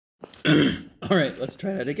All right, let's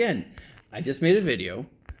try that again. I just made a video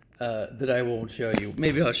that I won't show you.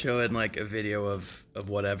 Maybe I'll show in like a video of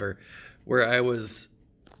whatever, where I was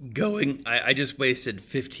going. I just wasted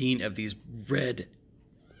 15 of these red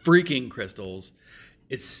freaking crystals.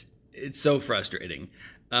 It's so frustrating.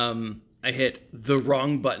 I hit the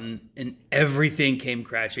wrong button and everything came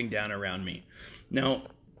crashing down around me. Now,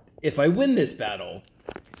 if I win this battle,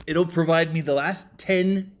 it'll provide me the last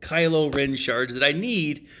 10 Kylo Ren shards that I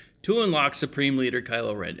need to unlock Supreme Leader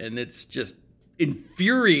Kylo Ren. And it's just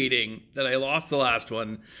infuriating that I lost the last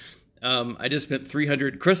one. I just spent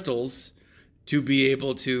 300 crystals to be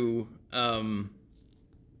able to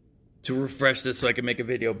refresh this so I can make a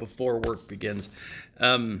video before work begins.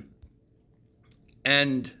 And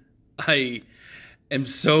I am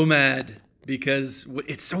so mad because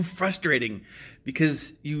it's so frustrating,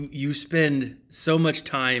 because you spend so much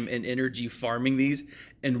time and energy farming these,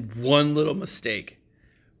 and one little mistake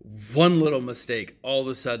all of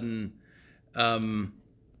a sudden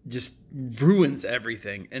just ruins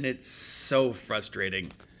everything, and it's so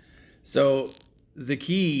frustrating. So the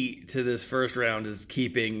key to this first round is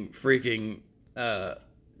keeping freaking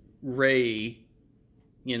Rey,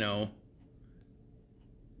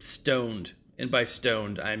 stoned. And by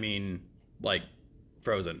stoned, I mean like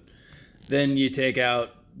frozen. Then you take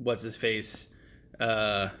out what's his face,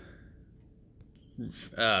 Finn,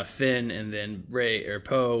 and then Rey or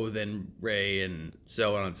Poe, then Rey, and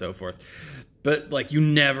so on and so forth. But like, you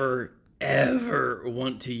never ever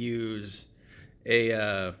want to use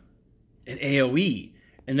an AOE,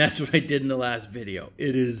 and that's what I did in the last video.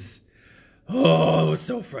 It was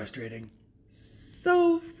so frustrating,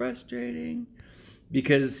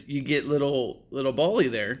 because you get little Bally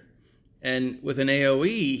there, and with an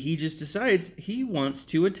AOE, he just decides he wants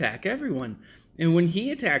to attack everyone. And when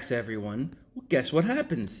he attacks everyone, well, guess what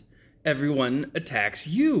happens? Everyone attacks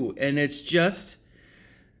you, and it's just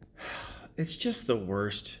the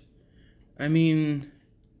worst. I mean,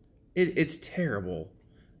 it's terrible,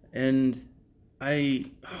 and oh man,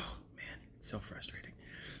 it's so frustrating.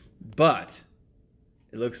 But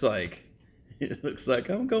it looks like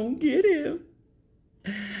I'm gonna get him.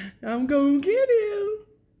 I'm gonna get him.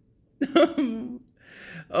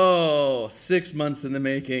 6 months in the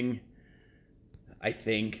making, I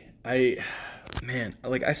think. I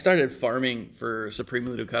started farming for Supreme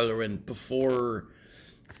Leader Kylo Ren before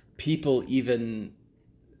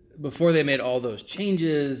they made all those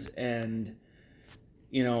changes, and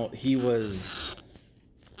he was,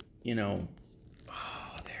 oh,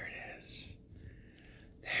 there it is.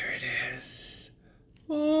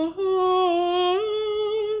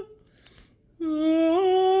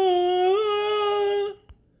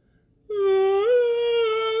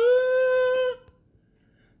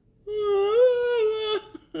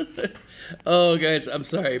 Oh, guys, I'm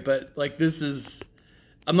sorry, but like,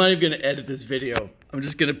 I'm not even gonna edit this video. I'm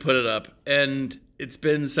just gonna put it up. And it's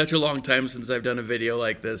been such a long time since I've done a video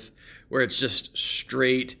like this, where it's just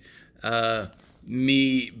straight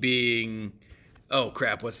me being, oh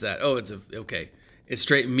crap, what's that? Oh, okay. It's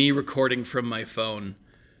straight me recording from my phone.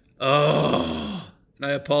 Oh, and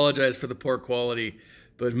I apologize for the poor quality,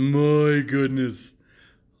 but my goodness.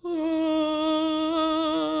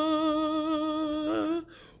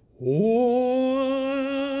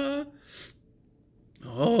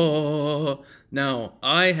 Now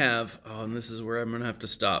I have, and this is where I'm gonna have to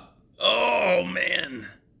stop. Oh man.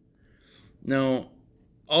 Now,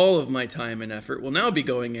 all of my time and effort will now be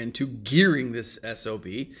going into gearing this SOB.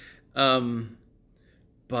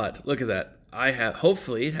 But look at that. I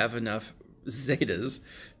hopefully have enough Zetas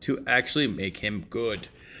to actually make him good.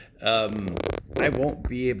 I won't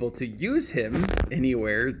be able to use him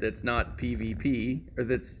anywhere that's not PvP, or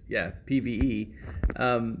that's, PvE.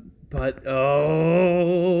 But,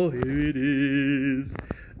 here it is.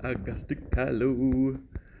 Augusta Kylo.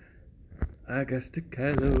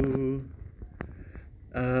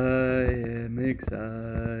 I am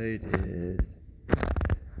excited.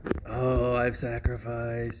 Oh, I've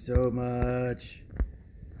sacrificed so much.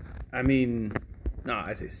 I mean, no,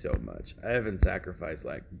 I say so much. I haven't sacrificed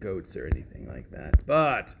like goats or anything like that.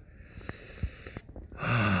 But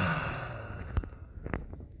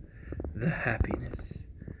the happiness.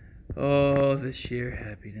 Oh, the sheer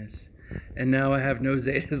happiness. And now I have no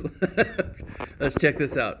Zetas left. Let's check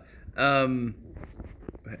this out.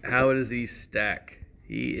 How does he stack?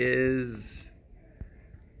 He is...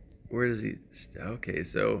 Where does he... Okay,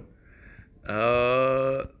 so...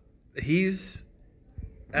 he's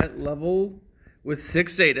at level with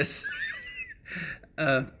 6 Zetas.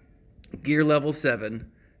 Gear level 7.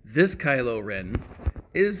 This Kylo Ren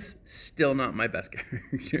is still not my best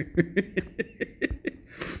character.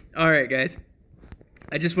 All right, guys.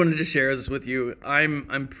 I just wanted to share this with you.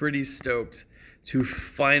 I'm pretty stoked to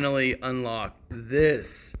finally unlock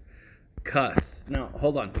this cuss. Now,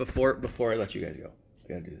 hold on. Before I let you guys go, I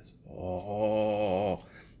gotta do this. Oh,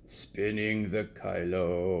 spinning the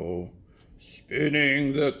Kylo.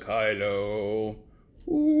 Spinning the Kylo.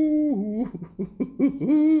 Ooh.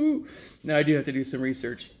 Now I do have to do some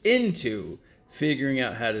research into figuring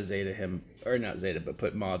out how to Zeta him, or not Zeta, but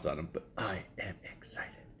put mods on him. But I am excited.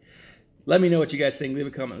 Let me know what you guys think. Leave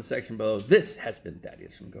a comment in the section below. This has been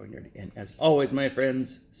Thaddeus from Going Nerdy. And as always, my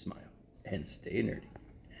friends, smile and stay nerdy.